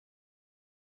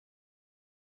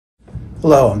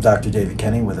Hello, I'm Dr. David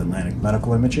Kenny with Atlantic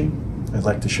Medical Imaging. I'd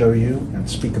like to show you and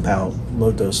speak about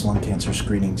low-dose lung cancer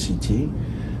screening CT.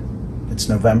 It's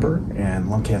November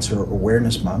and Lung Cancer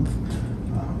Awareness Month.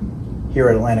 Here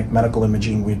at Atlantic Medical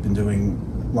Imaging, we've been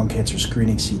doing lung cancer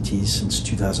screening CTs since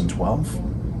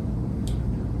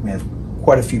 2012. We have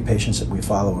quite a few patients that we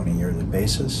follow on a yearly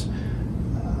basis.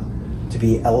 To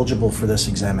be eligible for this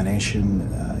examination,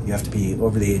 you have to be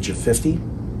over the age of 50.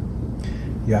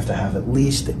 You have to have at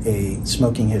least a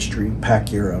smoking history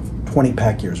pack year of 20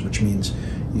 pack years, which means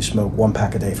you smoke 1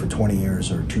 pack a day for 20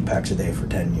 years or 2 packs a day for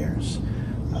 10 years.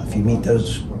 If you meet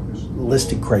those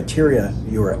listed criteria,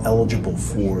 you are eligible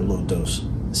for low-dose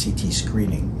CT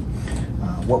screening.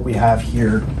 What we have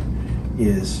here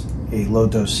is a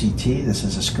low-dose CT. This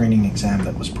is a screening exam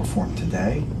that was performed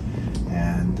today.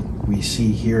 And we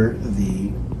see here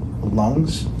the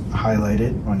lungs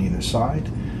highlighted on either side.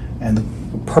 And the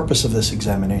purpose of this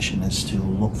examination is to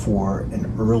look for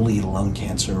an early lung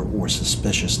cancer or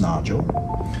suspicious nodule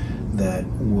that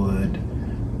would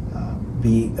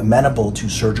be amenable to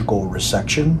surgical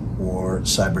resection or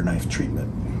CyberKnife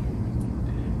treatment.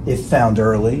 If found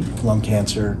early, lung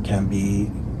cancer can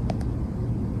be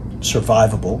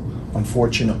survivable.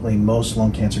 Unfortunately, most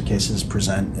lung cancer cases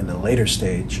present in a later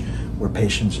stage where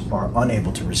patients are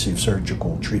unable to receive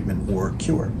surgical treatment or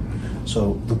cure.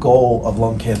 So the goal of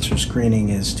lung cancer screening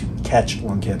is to catch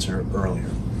lung cancer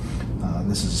earlier.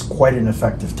 This is quite an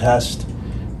effective test,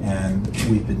 and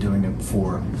we've been doing it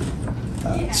for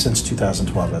since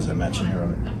 2012, as I mentioned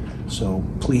earlier. So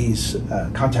please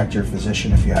contact your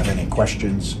physician if you have any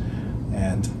questions,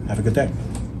 and have a good day.